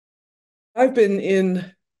I've been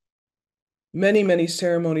in many, many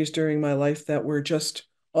ceremonies during my life that were just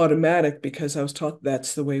automatic because I was taught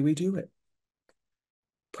that's the way we do it.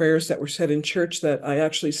 Prayers that were said in church that I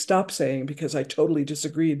actually stopped saying because I totally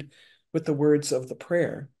disagreed with the words of the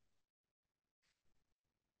prayer.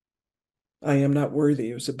 I am not worthy.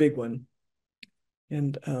 It was a big one.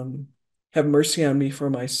 And have mercy on me for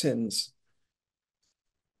my sins.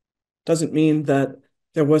 Doesn't mean that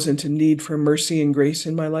there wasn't a need for mercy and grace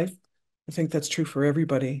in my life. I think that's true for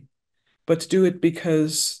everybody. But to do it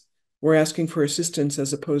because we're asking for assistance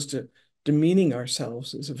as opposed to demeaning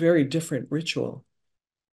ourselves is a very different ritual.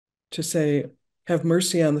 To say, have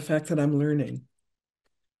mercy on the fact that I'm learning.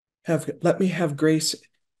 Let me have grace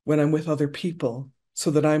when I'm with other people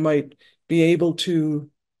so that I might be able to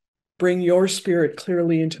bring your spirit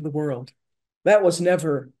clearly into the world. That was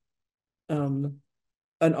never um,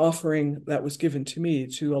 an offering that was given to me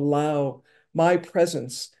to allow my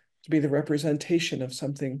presence to be the representation of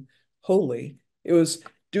something holy. It was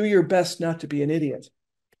do your best not to be an idiot,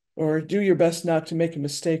 or do your best not to make a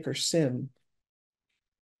mistake or sin,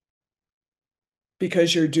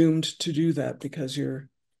 because you're doomed to do that because you're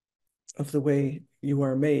of the way you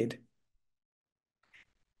are made.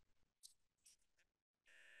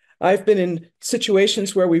 I've been in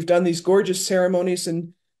situations where we've done these gorgeous ceremonies,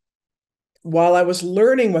 and while I was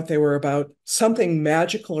learning what they were about, something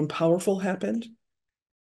magical and powerful happened.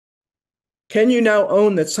 Can you now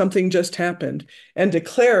own that something just happened and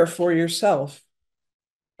declare for yourself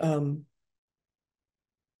um,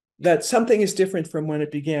 that something is different from when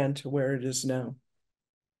it began to where it is now?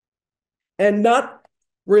 And not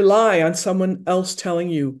rely on someone else telling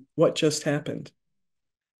you what just happened.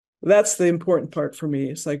 That's the important part for me.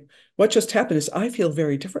 It's like, what just happened is I feel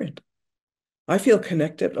very different. I feel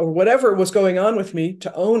connected, or whatever was going on with me,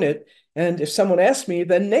 to own it. And if someone asks me,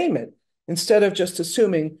 then name it instead of just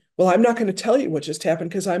assuming, well, I'm not going to tell you what just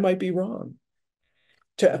happened because I might be wrong.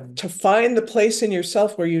 To find the place in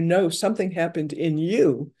yourself where you know something happened in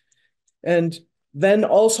you, and then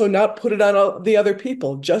also not put it on the other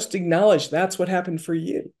people. Just acknowledge that's what happened for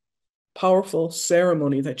you. Powerful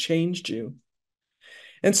ceremony that changed you.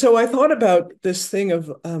 And so I thought about this thing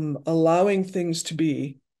of allowing things to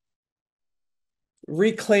be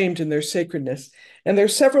reclaimed in their sacredness. And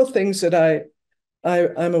there's several things that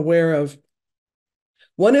I'm aware of.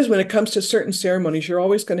 One is when it comes to certain ceremonies, you're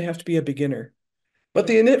always going to have to be a beginner. But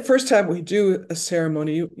the first time we do a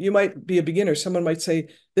ceremony, you might be a beginner. Someone might say,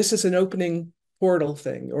 this is an opening portal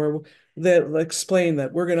thing, or they'll explain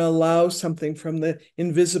that we're going to allow something from the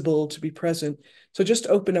invisible to be present. So just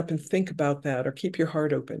open up and think about that, or keep your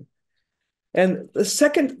heart open. And the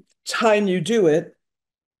second time you do it,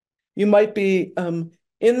 you might be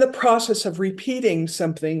in the process of repeating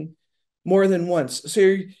something more than once.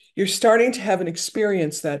 So you're starting to have an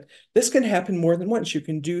experience that this can happen more than once. You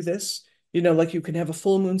can do this, like you can have a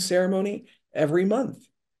full moon ceremony every month,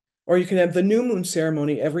 or you can have the new moon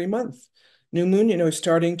ceremony every month. New moon,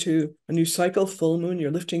 starting to a new cycle, full moon,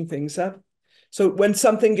 you're lifting things up. So when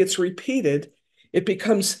something gets repeated, it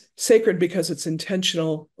becomes sacred because it's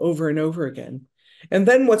intentional over and over again. And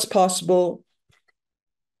then what's possible,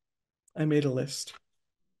 I made a list,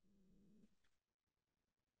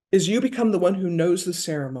 is you become the one who knows the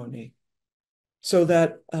ceremony, so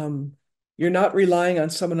that you're not relying on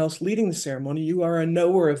someone else leading the ceremony. You are a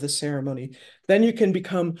knower of the ceremony. Then you can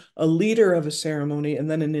become a leader of a ceremony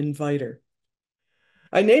and then an inviter.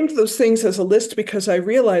 I named those things as a list because I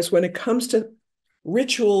realize when it comes to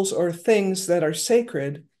rituals or things that are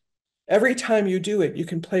sacred, every time you do it, you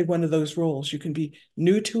can play one of those roles. You can be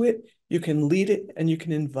new to it, you can lead it, and you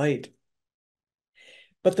can invite.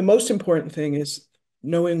 But the most important thing is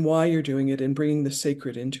knowing why you're doing it and bringing the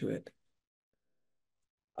sacred into it.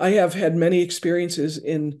 I have had many experiences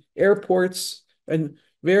in airports and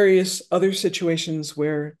various other situations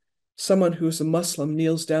where someone who's a Muslim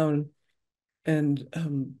kneels down and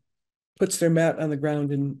puts their mat on the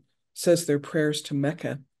ground and says their prayers to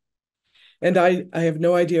Mecca. And I have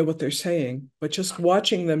no idea what they're saying, but just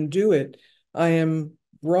watching them do it, I am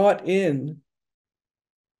brought in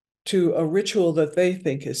to a ritual that they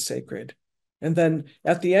think is sacred. And then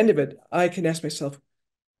at the end of it, I can ask myself,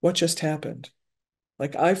 what just happened?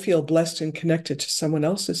 Like, I feel blessed and connected to someone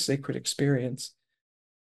else's sacred experience.